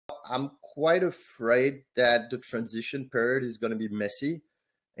I'm quite afraid that the transition period is going to be messy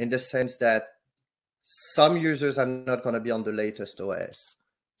in the sense that some users are not going to be on the latest OS.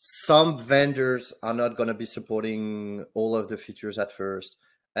 Some vendors are not going to be supporting all of the features at first.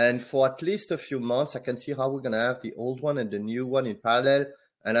 And for at least a few months, I can see how we're going to have the old one and the new one in parallel.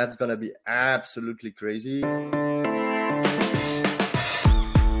 And that's going to be absolutely crazy.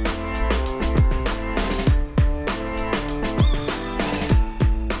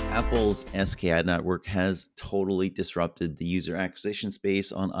 Apple's SKAN network has totally disrupted the user acquisition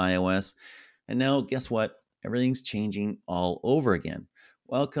space on iOS. And now, guess what? Everything's changing all over again.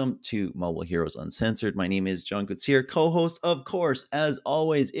 Welcome to Mobile Heroes Uncensored. My name is John Goodsir, co-host, of course, as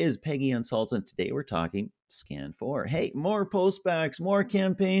always, is Peggy Unsalts. And today we're talking SKAN 4. Hey, more postbacks, more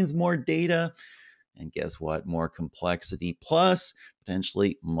campaigns, more data. And guess what? More complexity, plus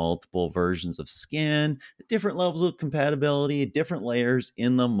potentially multiple versions of SKAN, different levels of compatibility, different layers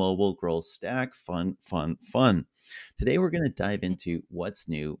in the mobile growth stack. Fun, fun, fun. Today, we're going to dive into what's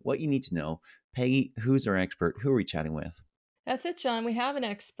new, what you need to know. Peggy, who's our expert? Who are we chatting with? That's it, John. We have an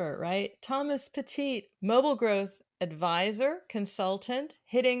expert, right? Thomas Petit, mobile growth advisor, consultant,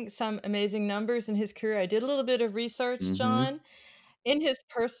 hitting some amazing numbers in his career. I did a little bit of research, John. In his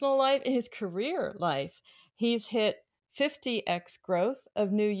personal life, in his career life, he's hit 50x growth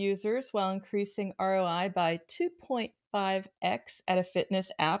of new users while increasing ROI by 2.5x at a fitness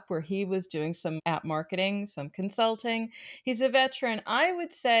app where he was doing some app marketing, some consulting. He's a veteran, I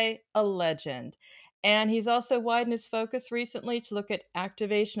would say a legend. And he's also widened his focus recently to look at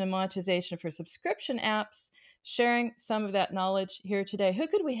activation and monetization for subscription apps, sharing some of that knowledge here today. Who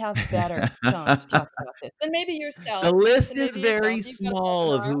could we have better, John, to talk about this? And maybe yourself. The list is very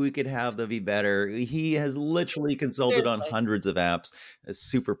small of who we could have that be better. He has literally consulted on hundreds of apps.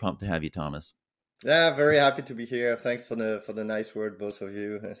 Super pumped to have you, Thomas. Yeah, very happy to be here. Thanks for the nice word, both of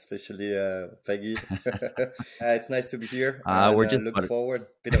you, especially Peggy. It's nice to be here. We're just look forward.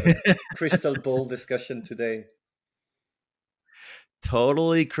 Bit of a crystal ball discussion today.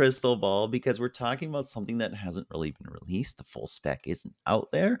 Totally crystal ball, because we're talking about something that hasn't really been released. The full spec isn't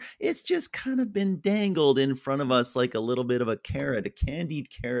out there. It's just kind of been dangled in front of us like a little bit of a carrot, a candied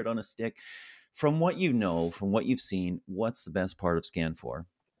carrot on a stick. From what you know, from what you've seen, what's the best part of SKAN 4?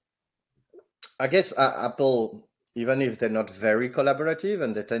 I guess Apple, even if they're not very collaborative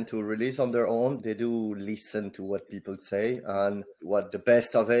and they tend to release on their own, they do listen to what people say. And what the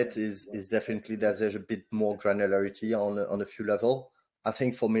best of it is definitely that there's a bit more granularity on a few levels. I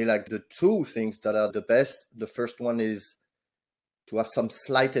think for me, like the two things that are the best, the first one is to have some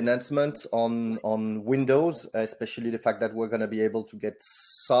slight enhancement on Windows, especially the fact that we're going to be able to get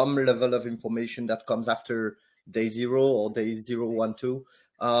some level of information that comes after day 0 or day 0, 1, 2,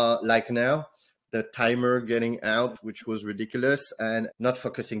 like now. The timer getting out, which was ridiculous, and not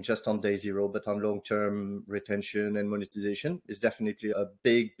focusing just on day 0, but on long-term retention and monetization is definitely a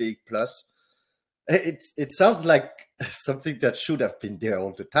big, big plus. It sounds like something that should have been there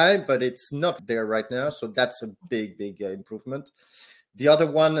all the time, but it's not there right now. So that's a big, big improvement. The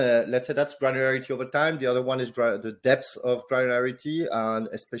other one, let's say that's granularity over time. The other one is the depth of granularity, and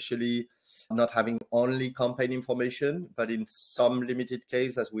especially not having only campaign information, but in some limited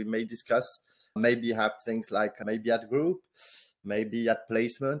case, as we may discuss, maybe have things like maybe ad group, maybe ad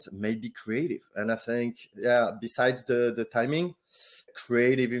placement, maybe creative. And I think, yeah, besides the timing,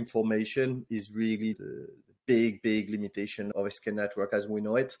 creative information is really the big, big limitation of a SKAN network as we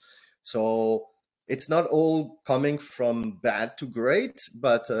know it. So it's not all coming from bad to great,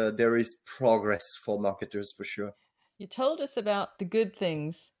 but there is progress for marketers for sure. You told us about the good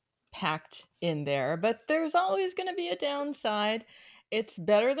things packed in there, but there's always going to be a downside. It's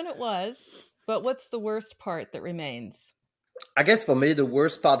better than it was, but what's the worst part that remains? I guess for me, the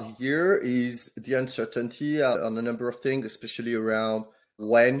worst part here is the uncertainty on a number of things, especially around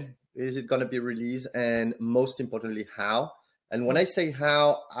when is it going to be released, and most importantly, how. And when I say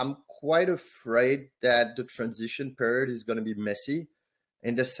how, I'm quite afraid that the transition period is going to be messy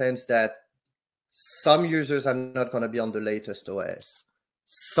in the sense that some users are not going to be on the latest OS.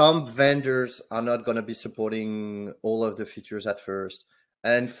 Some vendors are not going to be supporting all of the features at first.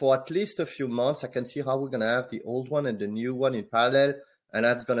 And for at least a few months, I can see how we're going to have the old one and the new one in parallel. And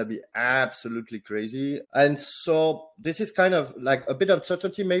that's going to be absolutely crazy. And so this is kind of like a bit of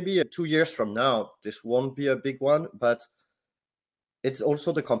uncertainty. Maybe 2 years from now, this won't be a big one. But it's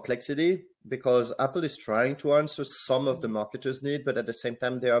also the complexity, because Apple is trying to answer some of the marketers' need, but at the same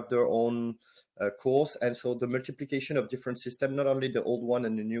time, they have their own course. And so the multiplication of different systems, not only the old one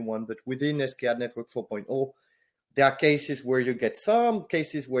and the new one, but within SKAN Network 4.0, there are cases where you get some,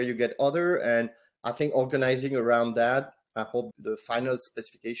 cases where you get other. And I think organizing around that I hope the final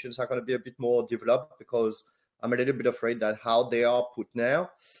specifications are going to be a bit more developed, because I'm a little bit afraid that how they are put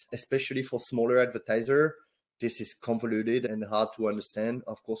now, especially for smaller advertiser, this is convoluted and hard to understand.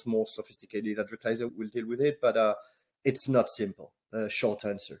 Of course, more sophisticated advertiser will deal with it, but it's not simple. Short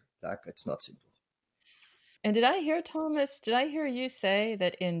answer, like, it's not simple. And did I hear, Thomas, did I hear you say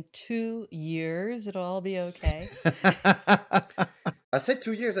that in 2 years it'll all be okay? I said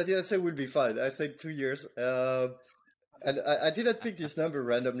 2 years. I didn't say we'll be fine. I said 2 years. And I didn't pick this number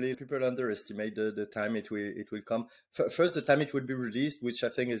randomly. People underestimate the time it will come. First, the time it will be released, which I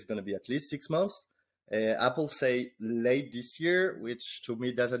think is going to be at least 6 months. Apple say late this year, which to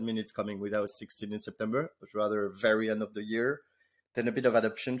me doesn't mean it's coming without 16 in September, but rather very end of the year. Then a bit of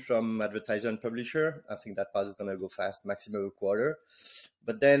adoption from advertiser and publisher. I think that part is going to go fast, maximum a quarter.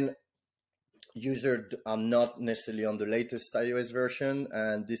 But then users are not necessarily on the latest iOS version,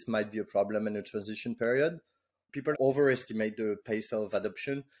 and this might be a problem in a transition period. People overestimate the pace of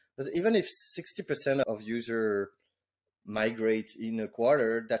adoption, because even if 60% of users migrate in a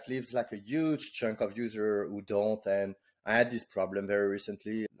quarter, that leaves like a huge chunk of users who don't. And I had this problem very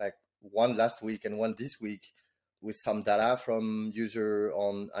recently, like one last week and one this week, with some data from user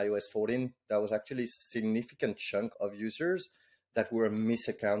on iOS 14. That was actually a significant chunk of users that were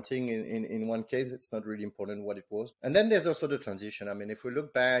misaccounting in one case. It's not really important what it was. And then there's also the transition. I mean, if we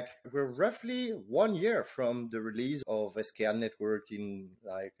look back, we're roughly 1 year from the release of SKAN network in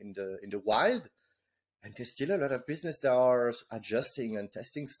the wild. And there's still a lot of business that are adjusting and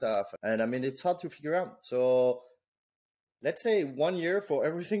testing stuff. And I mean, it's hard to figure out. So let's say 1 year for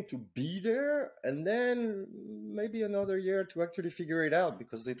everything to be there, and then maybe another year to actually figure it out,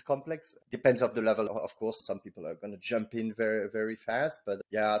 because it's complex. Depends on the level. Of course, some people are going to jump in very, very fast. But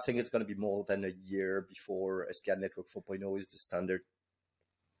yeah, I think it's going to be more than a year before SKAN Network 4.0 is the standard.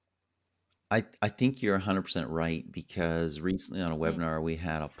 I think you're 100% right, because recently on a webinar we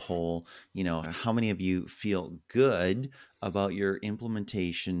had a poll, how many of you feel good about your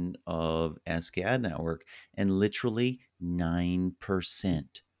implementation of SKAN network? And literally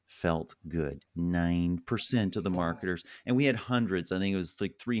 9% felt good. 9% of the marketers, and we had hundreds, I think it was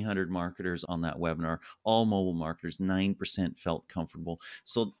like 300 marketers on that webinar, all mobile marketers. 9% felt comfortable.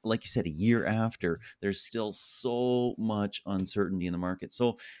 So like you said, a year after, there's still so much uncertainty in the market.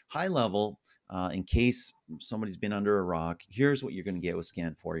 So high level, in case somebody's been under a rock, here's what you're going to get with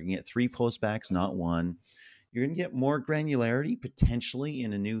SKAN 4. You're going to get 3 postbacks, not 1. You're going to get more granularity, potentially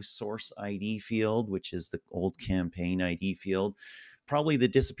in a new source ID field, which is the old campaign ID field. Probably the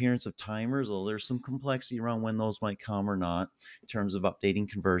disappearance of timers, although there's some complexity around when those might come or not in terms of updating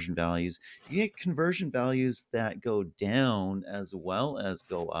conversion values. You get conversion values that go down as well as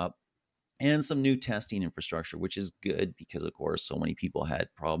go up, and some new testing infrastructure, which is good because, of course, so many people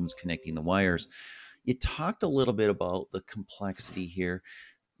had problems connecting the wires. You talked a little bit about the complexity here.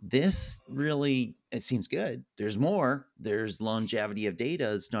 This really, it seems good. There's more. There's longevity of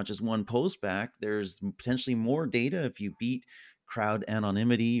data. It's not just one postback. There's potentially more data if you beat crowd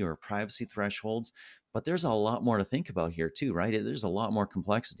anonymity or privacy thresholds. But there's a lot more to think about here too, right? There's a lot more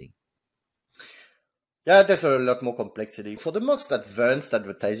complexity. Yeah, there's a lot more complexity. For the most advanced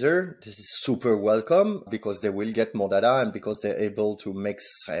advertiser, this is super welcome, because they will get more data, and because they're able to make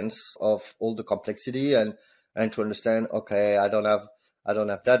sense of all the complexity and to understand, okay, I don't have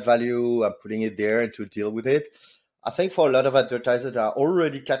that value, I'm putting it there, and to deal with it. I think for a lot of advertisers that are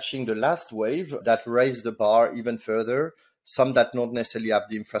already catching the last wave, that raise the bar even further. Some that not necessarily have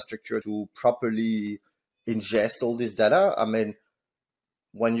the infrastructure to properly ingest all this data. I mean,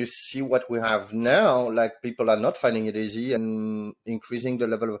 when you see what we have now, like, people are not finding it easy, and increasing the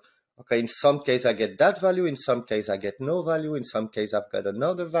level of, okay, in some case I get that value, in some case I get no value, in some case I've got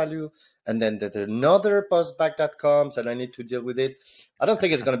another value, and then there's another postback that comes and I need to deal with it. I don't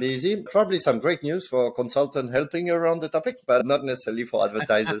think it's going to be easy. Probably some great news for consultants helping around the topic, but not necessarily for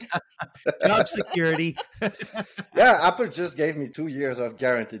advertisers. Job security. Yeah, Apple just gave me 2 years of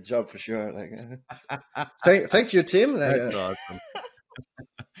guaranteed job for sure. Like, thank you, Tim. That's awesome.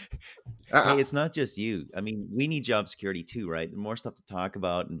 Hey, it's not just you. I mean, we need job security too, right? More stuff to talk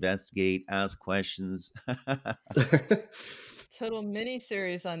about, investigate, ask questions. Total mini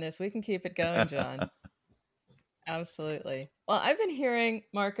series on this. We can keep it going, John. Absolutely. Well, I've been hearing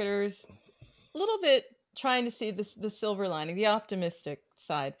marketers a little bit trying to see the silver lining, the optimistic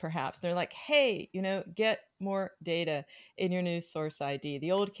side, perhaps. They're like, hey, get more data in your new source ID.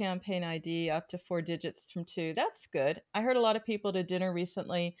 The old campaign ID up to 4 digits from 2. That's good. I heard a lot of people at a dinner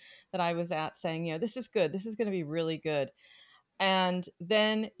recently that I was at saying, this is good. This is going to be really good. And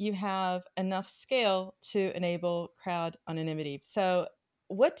then you have enough scale to enable crowd anonymity. So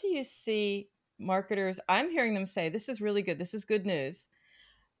what do you see marketers, I'm hearing them say, this is really good. This is good news.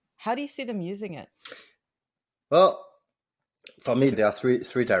 How do you see them using it? Well, for me, there are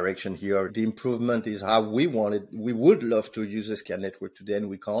three directions here. The improvement is how we wanted. We would love to use a SKAN network today, and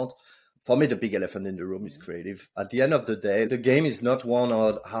we can't. For me, the big elephant in the room is creative. At the end of the day, the game is not one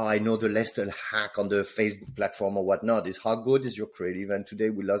of how I know the latest hack on the Facebook platform or whatnot. It's how good is your creative. And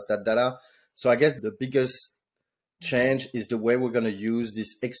today we lost that data. So I guess the biggest change is the way we're going to use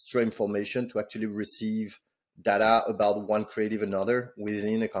this extra information to actually receive data about one creative another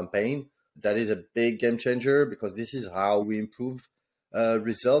within a campaign. That is a big game changer because this is how we improve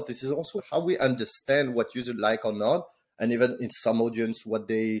result. This is also how we understand what users like or not. And even in some audience, what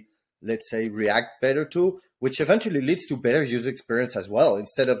they, let's say, react better to, which eventually leads to better user experience as well,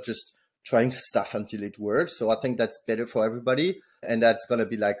 instead of just trying stuff until it works. So I think that's better for everybody. And that's going to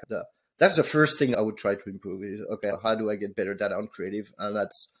be like that's the first thing I would try to improve is, okay, how do I get better data on creative? And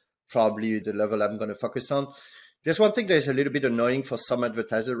that's probably the level I'm going to focus on. There's one thing that is a little bit annoying for some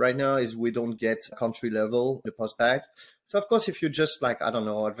advertisers right now is we don't get country level the postback. So of course, if you just like, I don't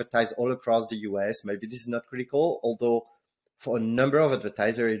know, advertise all across the US, maybe this is not critical, although for a number of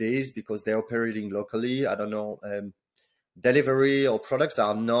advertisers it is because they're operating locally. I don't know, delivery or products that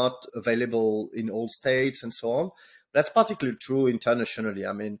are not available in all states and so on. That's particularly true internationally.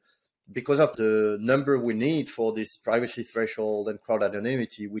 I mean, because of the number we need for this privacy threshold and crowd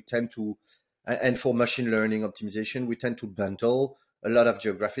anonymity, we tend to, and for machine learning optimization, we tend to bundle a lot of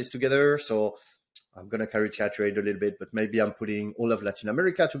geographies together. So I'm going to caricature it a little bit, but maybe I'm putting all of Latin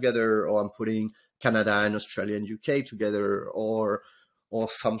America together, or I'm putting Canada and Australia and UK together, or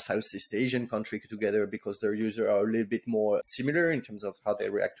some Southeast Asian country together because their users are a little bit more similar in terms of how they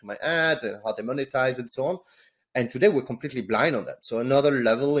react to my ads and how they monetize and so on. And today we're completely blind on that. So another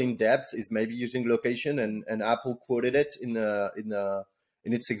level in depth is maybe using location, and Apple quoted it in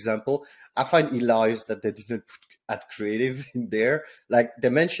its example. I find hilarious that they didn't add creative in there. Like they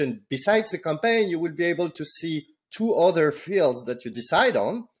mentioned, besides the campaign, you will be able to see 2 other fields that you decide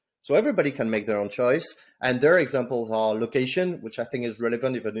on. So everybody can make their own choice. And their examples are location, which I think is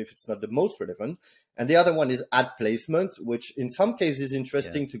relevant, even if it's not the most relevant. And the other one is ad placement, which in some cases is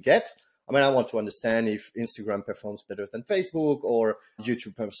interesting to get. I mean, I want to understand if Instagram performs better than Facebook or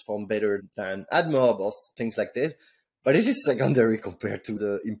YouTube performs better than AdMob or things like this. But it is secondary compared to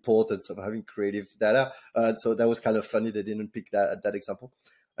the importance of having creative data. So that was kind of funny they didn't pick that example.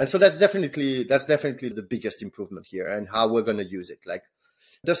 And so that's definitely the biggest improvement here and how we're going to use it. Like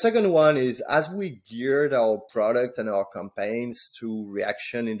the second one is as we geared our product and our campaigns to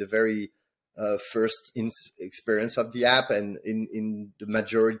reaction in the very first experience of the app, and in the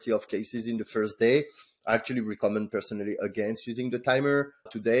majority of cases in the first day, I actually recommend personally against using the timer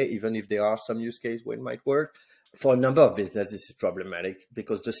today, even if there are some use cases where it might work. For a number of businesses, this is problematic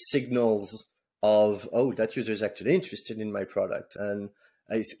because the signals of, oh, that user is actually interested in my product and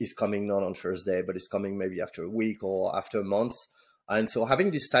is coming not on first day, but it's coming maybe after a week or after a month. And so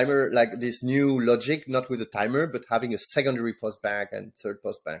having this timer, like this new logic, not with a timer, but having a secondary postback and third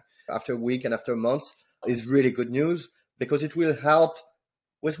postback after a week and after a month is really good news because it will help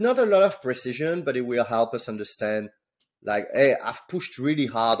with not a lot of precision, but it will help us understand like, hey, I've pushed really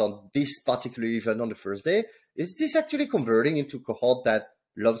hard on this particular event on the first day. Is this actually converting into a cohort that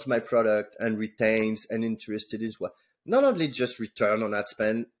loves my product and retains and interested as well? Not only just return on ad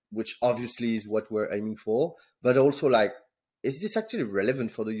spend, which obviously is what we're aiming for, but also like, is this actually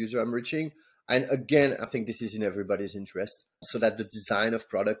relevant for the user I'm reaching? And again, I think this is in everybody's interest so that the design of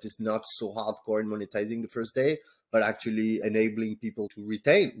product is not so hardcore in monetizing the first day, but actually enabling people to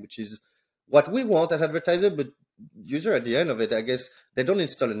retain, which is what we want as advertisers. But user at the end of it, I guess they don't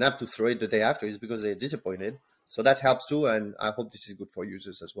install an app to throw it the day after. It's because they're disappointed. So that helps too. And I hope this is good for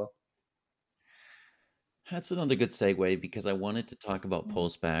users as well. That's another good segue because I wanted to talk about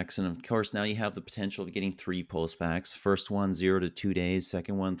postbacks. And of course, now you have the potential of getting 3 postbacks. First one, 0 to 2 days.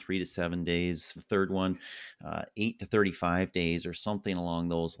 Second one, 3 to 7 days. The third one, 8 to 35 days or something along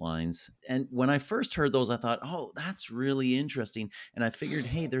those lines. And when I first heard those, I thought, oh, that's really interesting. And I figured,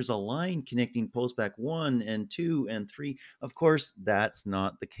 hey, there's a line connecting postback 1 and 2 and 3. Of course, that's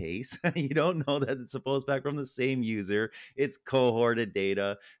not the case. You don't know that it's a postback from the same user. It's cohorted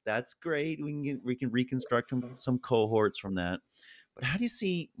data. That's great. We can reconstruct some cohorts from that. But how do you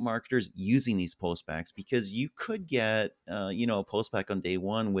see marketers using these postbacks? Because you could get, a postback on day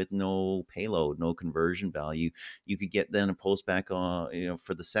 1 with no payload, no conversion value. You could get then a postback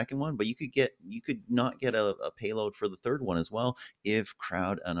for the second one, but you could not get a payload for the third one as well if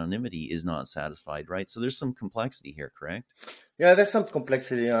crowd anonymity is not satisfied, right? So there's some complexity here, correct? Yeah, there's some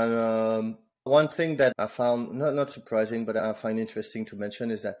complexity. And one thing that I found not surprising, but I find interesting to mention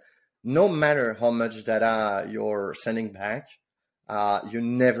is that no matter how much data you're sending back, you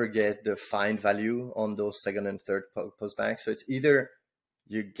never get the fine value on those second and third postbacks. So it's either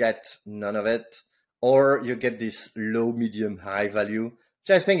you get none of it, or you get this low, medium, high value,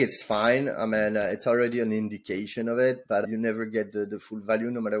 which I think it's fine. I mean, it's already an indication of it, but you never get the full value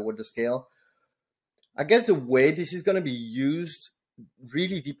no matter what the scale. I guess the way this is going to be used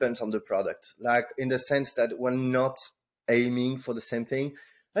really depends on the product, like in the sense that we're not aiming for the same thing.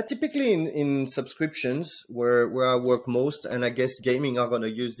 But typically in subscriptions where I work most, and I guess gaming are going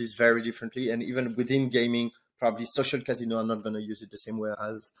to use this very differently. And even within gaming, probably social casino are not going to use it the same way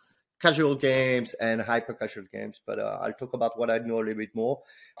as casual games and hyper casual games. But I'll talk about what I know a little bit more.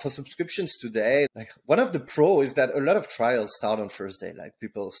 For subscriptions today, like one of the pro is that a lot of trials start on first day. Like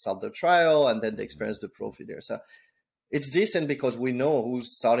people start the trial and then they experience the pro fee there. So it's decent because we know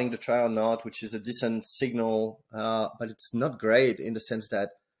who's starting the trial or not, which is a decent signal, but it's not great in the sense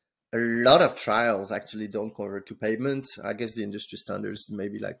that a lot of trials actually don't convert to payment. I guess the industry standard is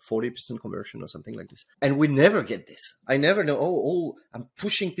maybe like 40% conversion or something like this. And we never get this. I never know, oh, I'm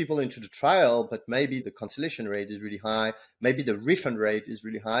pushing people into the trial, but maybe the cancellation rate is really high. Maybe the refund rate is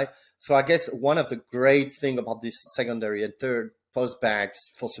really high. So I guess one of the great things about this secondary and third postbacks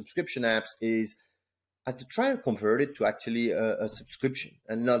for subscription apps is as the trial converted to actually a subscription,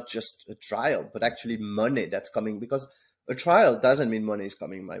 and not just a trial, but actually money that's coming, because a trial doesn't mean money is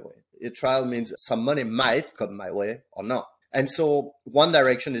coming my way. A trial means some money might come my way or not. And so one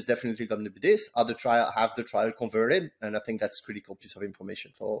direction is definitely going to be this, have the trial converted. And I think that's a critical piece of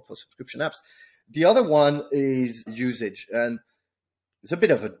information for subscription apps. The other one is usage. And it's a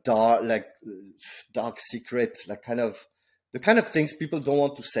bit of a dark secret, like the kind of things people don't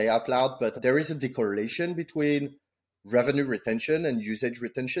want to say out loud, but there is a decorrelation between revenue retention and usage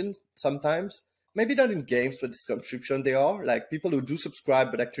retention sometimes. Maybe not in games, but subscription they are. Like people who do subscribe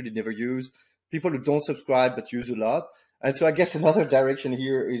but actually never use, people who don't subscribe but use a lot. And so I guess another direction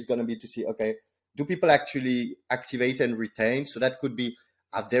here is going to be to see, okay, do people actually activate and retain? So that could be,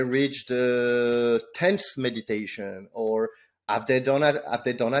 have they reached the 10th meditation, or have they done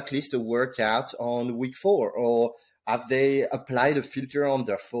at least a workout on week 4, or have they applied a filter on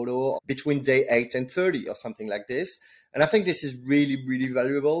their photo between day 8 and 30 or something like this? And I think this is really, really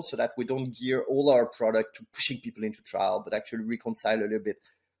valuable, so that we don't gear all our product to pushing people into trial, but actually reconcile a little bit.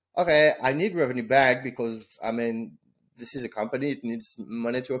 Okay, I need revenue back because, I mean, this is a company, it needs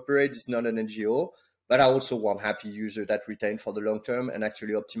money to operate, it's not an NGO, but I also want happy user that retain for the long term and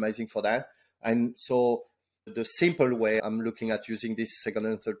actually optimizing for that. And so the simple way I'm looking at using this second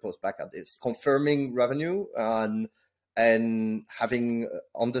and third postback at this, confirming revenue and having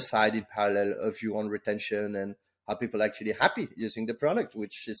on the side in parallel a view on retention and are people actually happy using the product,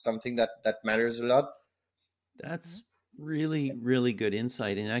 which is something that matters a lot. That's really, really good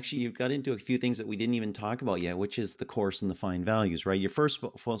insight. And actually, you've got into a few things that we didn't even talk about yet, which is the coarse and the fine values, right? Your first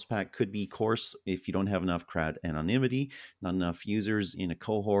postback could be coarse if you don't have enough crowd anonymity, not enough users in a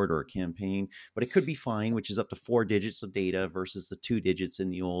cohort or a campaign, but it could be fine, which is up to 4 digits of data versus the 2 digits in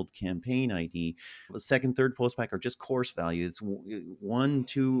the old campaign ID. The second, third postback are just coarse value. It's 1,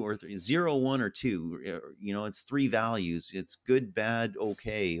 2, or 3, 0, 1, or 2. You know, it's 3 values. It's good, bad,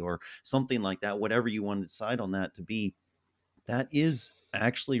 okay, or something like that, whatever you want to decide on that to be. That is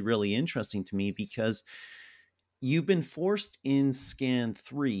actually really interesting to me, because you've been forced in SKAN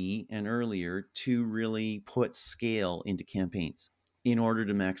 3 and earlier to really put scale into campaigns in order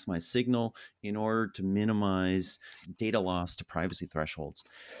to maximize signal, in order to minimize data loss to privacy thresholds.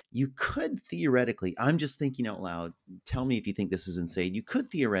 You could theoretically, I'm just thinking out loud, tell me if you think this is insane, you could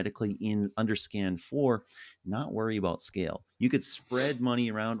theoretically under SKAN 4 not worry about scale. You could spread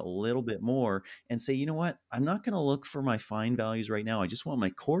money around a little bit more and say, you know what, I'm not going to look for my fine values right now. I just want my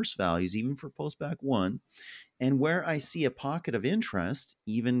coarse values, even for postback 1. And where I see a pocket of interest,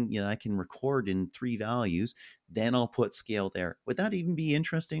 even, I can record in 3 values, then I'll put scale there. Would that even be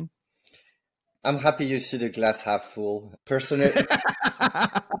interesting? I'm happy you see the glass half full. Personally,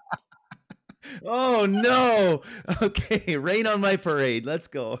 oh no! Okay, rain on my parade. Let's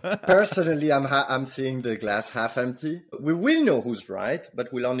go. Personally, I'm seeing the glass half empty. We will know who's right,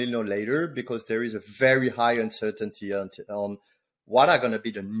 but we'll only know later, because there is a very high uncertainty on what are going to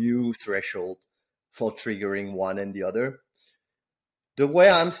be the new threshold for triggering one and the other. The way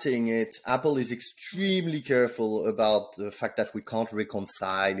I'm seeing it, Apple is extremely careful about the fact that we can't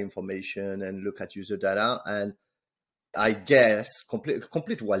reconcile information and look at user data. And I guess,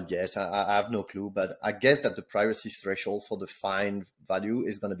 complete wild guess, I have no clue, but I guess that the privacy threshold for the fine value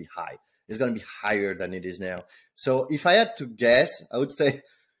is going to be high. It's going to be higher than it is now. So if I had to guess, I would say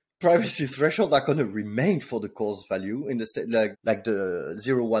privacy thresholds are going to remain for the coarse value in the like the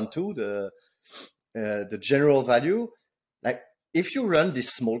 012, the general value. Like if you run this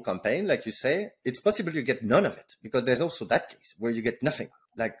small campaign, like you say, it's possible you get none of it, because there's also that case where you get nothing,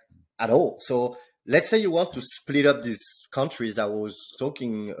 like at all. So let's say you want to split up these countries I was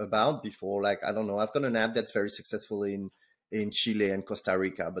talking about before. Like, I don't know, I've got an app that's very successful in Chile and Costa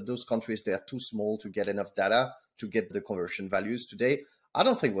Rica, but those countries, they are too small to get enough data to get the conversion values today. I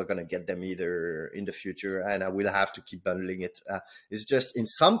don't think we're going to get them either in the future, and I will have to keep bundling it. It's just in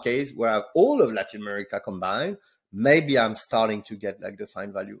some case where I have all of Latin America combined, maybe I'm starting to get like the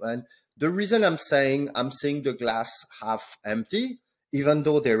fine value. And the reason I'm saying I'm seeing the glass half empty, even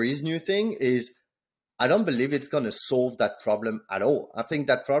though there is new thing, is I don't believe it's going to solve that problem at all. I think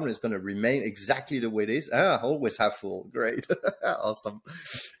that problem is going to remain exactly the way it is. Always half full. Great. Awesome.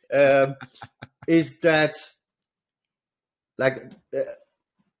 Is that like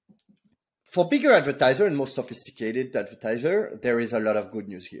for bigger advertiser and more sophisticated advertiser, there is a lot of good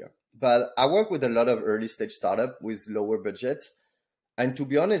news here. But I work with a lot of early stage startup with lower budget. And to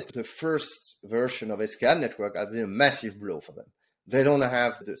be honest, the first version of SKAN network has been a massive blow for them. They don't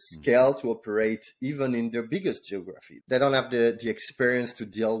have the scale to operate even in their biggest geography. They don't have the experience to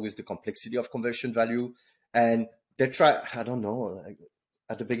deal with the complexity of conversion value. And they try, I don't know, like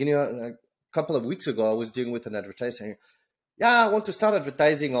at the beginning, like a couple of weeks ago, I was dealing with an advertiser saying, yeah, I want to start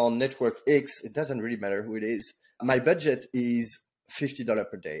advertising on network X. It doesn't really matter who it is. My budget is $50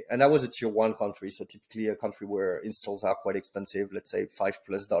 per day. And that was a tier 1 country. So typically a country where installs are quite expensive, let's say $5+.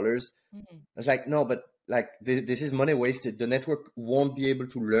 I was like, no, but like this is money wasted. The network won't be able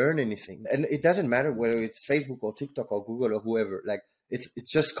to learn anything. And it doesn't matter whether it's Facebook or TikTok or Google or whoever, like it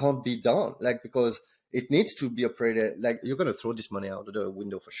just can't be done. Like, because it needs to be operated. Like, you're going to throw this money out of the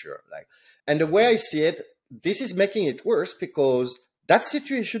window for sure. Like, and the way I see it, this is making it worse because that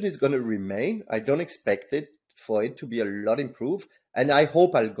situation is going to remain. I don't expect it for it to be a lot improved. And I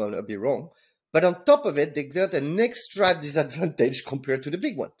hope I'm going to be wrong. But on top of it, they got an extra disadvantage compared to the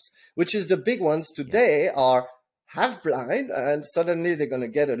big ones, which is the big ones today are half blind, and suddenly they're going to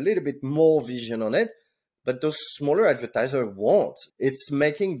get a little bit more vision on it. But those smaller advertisers won't. It's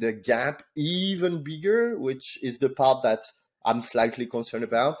making the gap even bigger, which is the part that I'm slightly concerned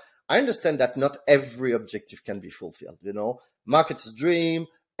about. I understand that not every objective can be fulfilled, you know, marketer's dream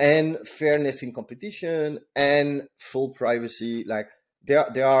and fairness in competition and full privacy. Like,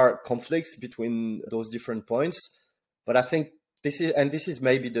 there are conflicts between those different points, but I think this is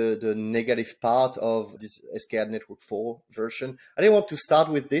maybe the negative part of this SKAN Network 4 version. I didn't want to start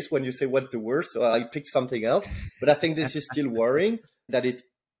with this when you say what's the worst, so I picked something else, but I think this is still worrying that it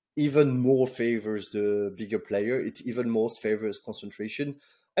even more favors the bigger player. It even more favors concentration,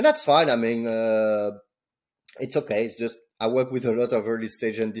 and that's fine. I mean, it's okay. It's just, I work with a lot of early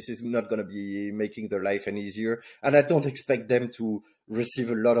stage, and this is not going to be making their life any easier. And I don't expect them to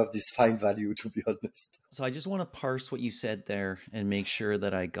receive a lot of this fine value, to be honest. So I just want to parse what you said there and make sure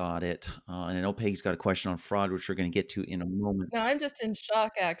that I got it. And I know Peggy's got a question on fraud, which we're going to get to in a moment. No, I'm just in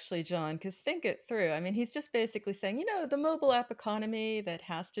shock, actually, John, because think it through. I mean, he's just basically saying, you know, the mobile app economy that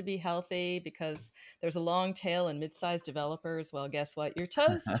has to be healthy because there's a long tail and mid-sized developers. Well, guess what? You're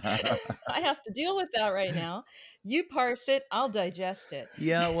toast. I have to deal with that right now. You parse it, I'll digest it.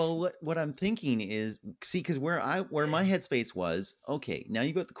 Yeah, well, what I'm thinking is, see, because where my headspace was, okay, now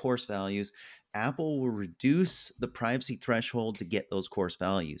you got the coarse values. Apple will reduce the privacy threshold to get those coarse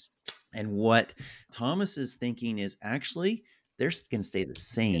values. And what Thomas is thinking is actually they're going to stay the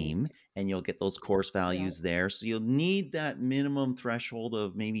same, and you'll get those coarse values there. So you'll need that minimum threshold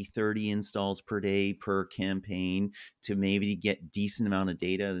of maybe 30 installs per day per campaign to maybe get decent amount of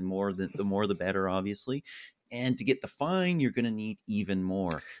data. The more the better, obviously. And to get the fine, you're going to need even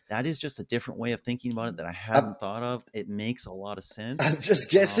more. That is just a different way of thinking about it that I hadn't thought of. It makes a lot of sense. I'm just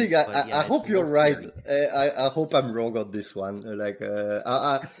guessing. I hope you're right. I hope I'm wrong on this one. Like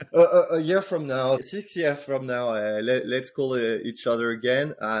a year from now, 6 years from now, let's call each other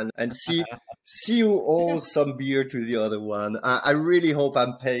again and see who owes some beer to the other one. I really hope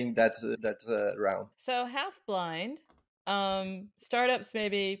I'm paying that round. So half blind, startups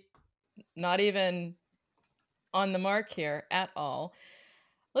maybe not even on the mark here at all.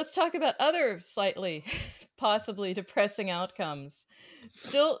 Let's talk about other slightly possibly depressing outcomes.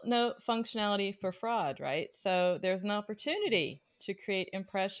 Still no functionality for fraud, right? So there's an opportunity to create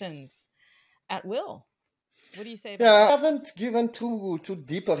impressions at will. What do you say about that? I haven't given too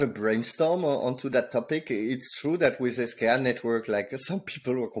deep of a brainstorm onto that topic. It's true that with SKAN network, like some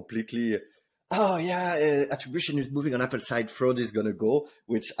people were completely, attribution is moving on Apple's side, fraud is going to go,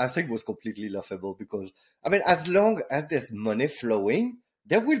 which I think was completely laughable because, I mean, as long as there's money flowing,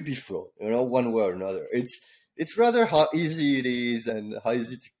 there will be fraud, one way or another. It's rather how easy it is and how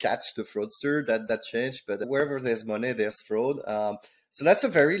easy to catch the fraudster that change. But wherever there's money, there's fraud. So that's a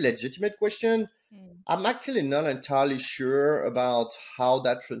very legitimate question. I'm actually not entirely sure about how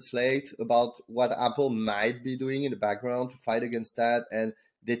that translates, about what Apple might be doing in the background to fight against that. And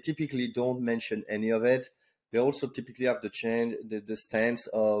they typically don't mention any of it. They also typically have the stance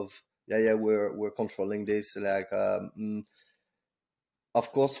of, we're controlling this. Like,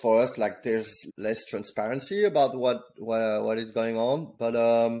 of course, for us, like, there's less transparency about what is going on. But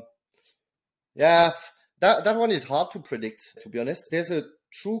that one is hard to predict, to be honest. There's a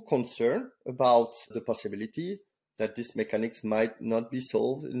true concern about the possibility that these mechanics might not be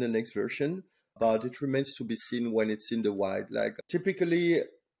solved in the next version, but it remains to be seen when it's in the wild. Like, typically,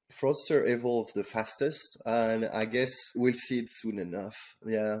 fraudster evolve the fastest, and I guess we'll see it soon enough.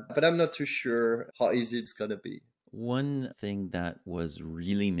 Yeah, but I'm not too sure how easy it's gonna be. One thing that was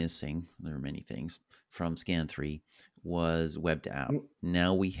really missing, there are many things, from SKAN 3 was web to app.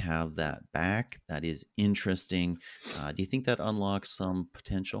 Now we have that back. That is interesting. Do you think that unlocks some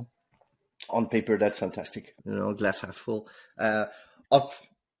potential? On paper, that's fantastic. Glass half full.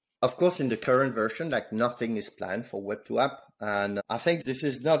 Of course, in the current version, like, nothing is planned for web to app. And I think this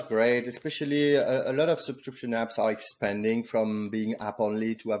is not great, especially a lot of subscription apps are expanding from being app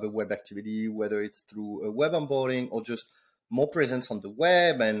only to have a web activity, whether it's through a web onboarding or just more presence on the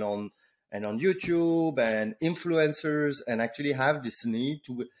web and on YouTube and influencers, and actually have this need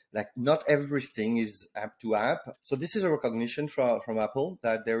to, like, not everything is app to app. So this is a recognition from Apple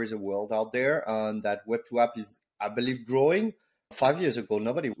that there is a world out there and that web to app is, I believe, growing. 5 years ago,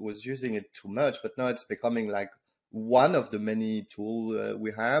 nobody was using it too much, but now it's becoming like one of the many tools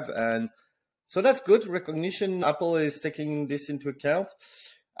we have. And so that's good recognition. Apple is taking this into account.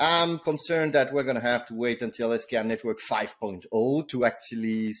 I'm concerned that we're going to have to wait until SKAN Network 5.0 to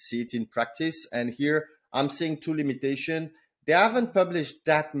actually see it in practice. And here I'm seeing two limitations. They haven't published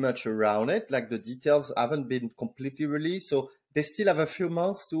that much around it, like the details haven't been completely released. So they still have a few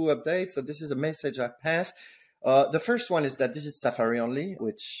months to update. So this is a message I pass. The first one is that this is Safari only,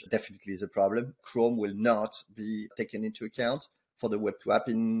 which definitely is a problem. Chrome will not be taken into account for the web to app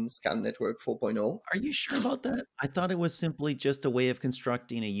in SKAN Network 4.0. Are you sure about that? I thought it was simply just a way of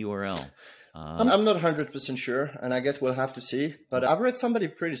constructing a URL. I'm not 100% sure, and I guess we'll have to see. But I've read somebody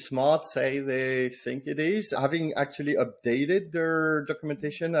pretty smart say they think it is, having actually updated their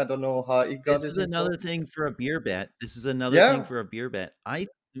documentation. I don't know how it got. This is another thing for a beer bet.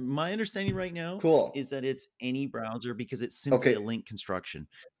 My understanding right now is that it's any browser because it's simply a link construction.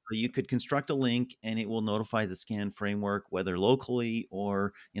 So you could construct a link and it will notify the SKAN framework, whether locally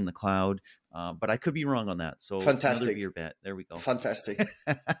or in the cloud. But I could be wrong on that. So fantastic. Another beer bet. There we go. Fantastic.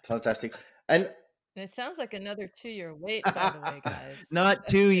 Fantastic. And it sounds like another 2-year wait, by the way, guys. Not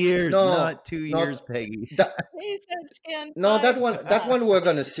 2 years. Not 2 years, Peggy. That one we're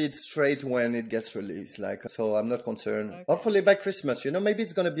gonna see it straight when it gets released. Like, so I'm not concerned. Okay. Hopefully by Christmas, maybe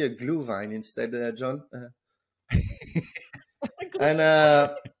it's gonna be a glue vine instead, John. And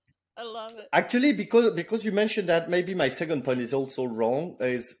I love it. Actually, because you mentioned that, maybe my second point is also wrong.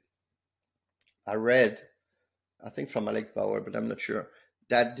 I read, I think from Alex Bauer, but I'm not sure,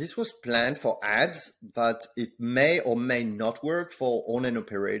 that this was planned for ads, but it may or may not work for owned and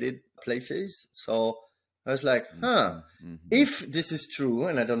operated places. So I was like, if this is true,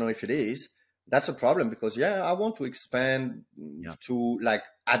 and I don't know if it is, that's a problem, because I want to expand to like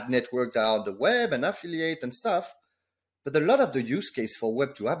ad network down the web and affiliate and stuff. But a lot of the use case for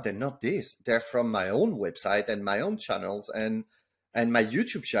web to app, they're not this. They're from my own website and my own channels and my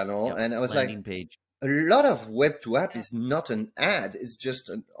YouTube channel. And I was like, page. A lot of web to app is not an ad. It's just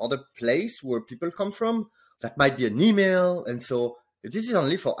another place where people come from. That might be an email. And so if this is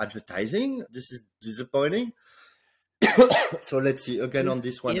only for advertising, this is disappointing. So let's see again on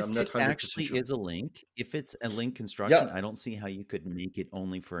this one. I'm not 100% actually sure. Is a link. If it's a link construction, I don't see how you could make it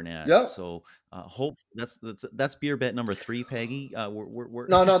only for an ad. So hope that's beer bet number 3, Peggy. We're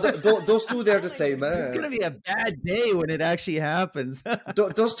no, those two, they're the same. It's gonna be a bad day when it actually happens.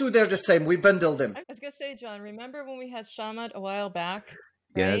 Those two, they're the same. We bundle them. I was gonna say, John, remember when we had Shamat a while back?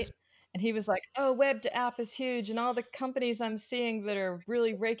 Right? Yes. And he was like, oh, web to app is huge. And all the companies I'm seeing that are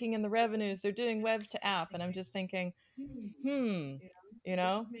really raking in the revenues, they're doing web to app. And I'm just thinking,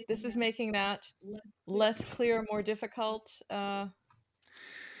 this is making that less clear, more difficult.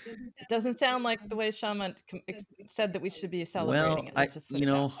 It doesn't sound like the way Shaman said that we should be celebrating it. Let's just put it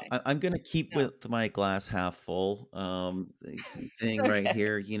that way. I'm going to keep with my glass half full thing right Okay.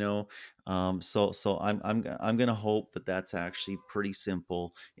 here, so I'm going to hope that that's actually pretty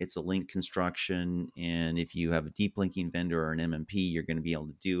simple. It's a link construction, and if you have a deep linking vendor or an MMP, you're going to be able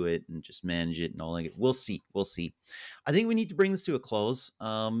to do it and just manage it and all that. We'll see. I think we need to bring this to a close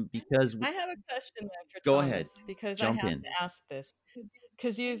because I have a question then for go Thomas, ahead, because I jump have in. to ask this.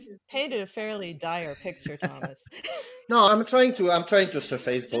 Because you've painted a fairly dire picture, Thomas. No, I'm trying to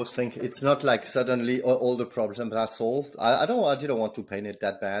surface both things. It's not like suddenly all the problems are solved. I didn't want to paint it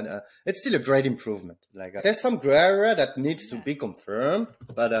that bad. It's still a great improvement. Like there's some gray area that needs to be confirmed,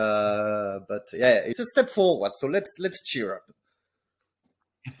 but yeah, it's a step forward. So let's cheer up.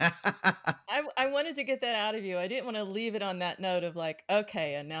 I wanted to get that out of you. I didn't want to leave it on that note of like,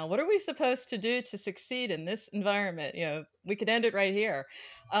 okay, and now what are we supposed to do to succeed in this environment? We could end it right here.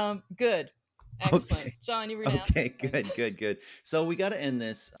 Good. Excellent. Okay. John, you were okay, good. So we got to end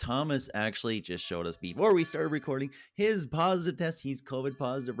this. Thomas actually just showed us before we started recording his positive test. He's COVID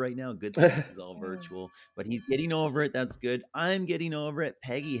positive right now. Good thing this is all virtual, but he's getting over it. That's good. I'm getting over it.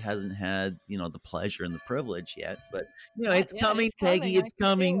 Peggy hasn't had, the pleasure and the privilege yet, but it's coming, Peggy. It's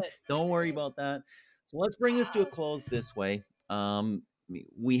coming. Don't worry about that. So let's bring this to a close this way.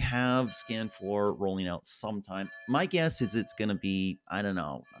 We have SKAN 4 rolling out sometime. My guess is it's going to be, I don't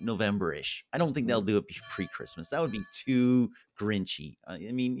know, November-ish. I don't think they'll do it pre-Christmas. That would be too grinchy. I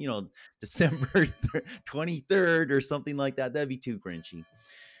mean, December 23rd or something like that. That'd be too grinchy.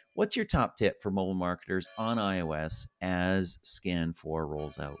 What's your top tip for mobile marketers on iOS as SKAN 4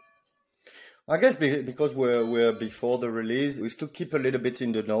 rolls out? I guess because we're before the release, we still keep a little bit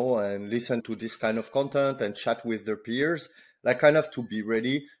in the know and listen to this kind of content and chat with their peers, like kind of to be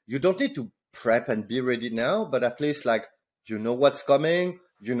ready. You don't need to prep and be ready now, but at least like, what's coming,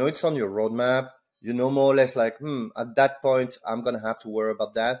 it's on your roadmap, more or less like, at that point, I'm going to have to worry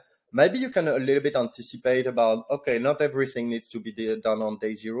about that. Maybe you can a little bit anticipate about, okay, not everything needs to be done on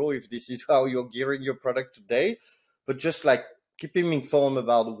day zero if this is how you're gearing your product today, but just like, keep him informed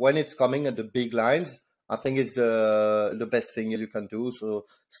about when it's coming and the big lines. I think is the best thing you can do. So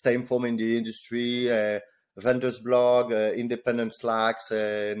stay informed in the industry, vendors blog, independent Slacks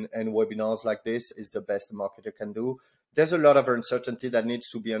and webinars like this is the best a marketer can do. There's a lot of uncertainty that needs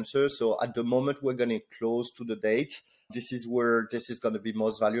to be answered. So at the moment we're getting close to the date. This is where this is going to be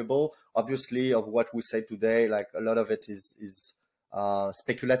most valuable. Obviously, of what we say today, like a lot of it is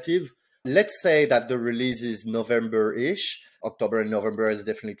speculative. Let's say that the release is November-ish. October and November is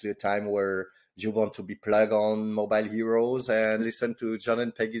definitely a time where you want to be plugged on Mobile Heroes and listen to John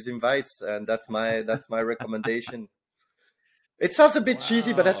and Peggy's invites. And that's my recommendation. It sounds a bit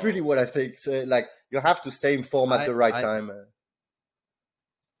cheesy, but that's really what I think. So, like, you have to stay informed at the right time.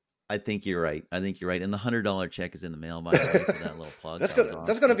 I think you're right. And the $100 check is in the mail, by the way, for that little plug.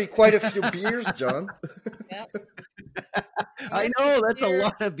 That's going to be quite a few beers, John. Yep. I know, that's a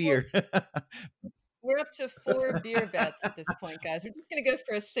lot of beer. We're up to 4 beer bets at this point, guys. We're just going to go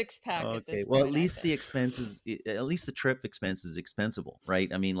for a 6-pack at this point. Well, at least the expenses, at least the trip expense is expensible,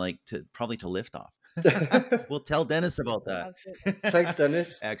 right? I mean, like probably to lift off. We'll tell Dennis about that. Absolutely. Thanks,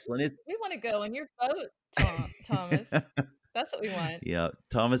 Dennis. Excellent. We want to go on your boat, Thomas. That's what we want. Yeah,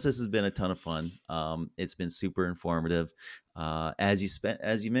 Thomas, this has been a ton of fun. It's been super informative.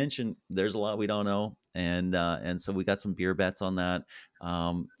 As you mentioned, there's a lot we don't know, and so we got some beer bets on that.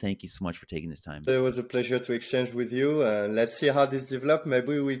 Thank you so much for taking this time. It was a pleasure to exchange with you. Let's see how this develops.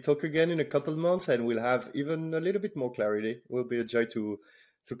 Maybe we'll talk again in a couple of months, and we'll have even a little bit more clarity. It will be a joy to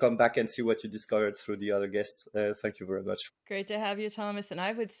come back and see what you discovered through the other guests. Thank you very much. Great to have you, Thomas. And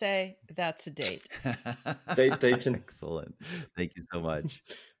I would say that's a date. Date taken. Excellent. Thank you so much.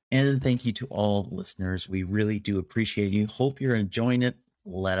 And thank you to all listeners. We really do appreciate you. Hope you're enjoying it.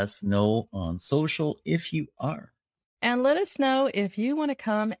 Let us know on social if you are. And let us know if you want to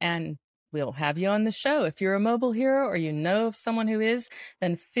come and we'll have you on the show. If you're a mobile hero or you know of someone who is,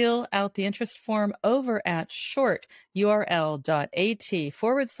 then fill out the interest form over at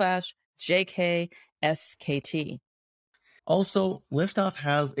shorturl.at/JKSKT. Also, Liftoff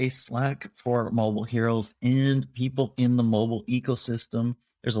has a Slack for mobile heroes and people in the mobile ecosystem.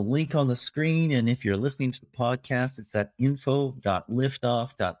 There's a link on the screen, and if you're listening to the podcast, it's at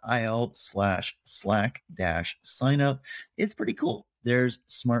info.liftoff.io/Slack-signup. It's pretty cool. There's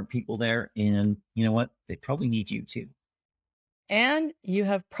smart people there, and you know what? They probably need you too. And you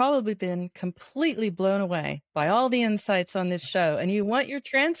have probably been completely blown away by all the insights on this show, and you want your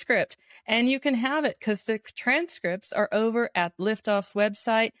transcript, and you can have it because the transcripts are over at Liftoff's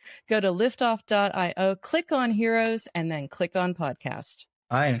website. Go to liftoff.io, click on Heroes, and then click on Podcast.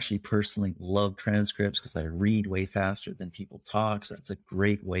 I actually personally love transcripts because I read way faster than people talk. So that's a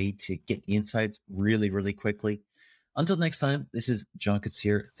great way to get insights really, really quickly. Until next time, this is John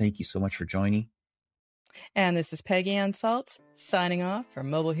Katsir. Thank you so much for joining. And this is Peggy Ann Saltz, signing off for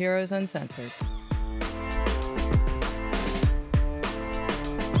Mobile Heroes Uncensored.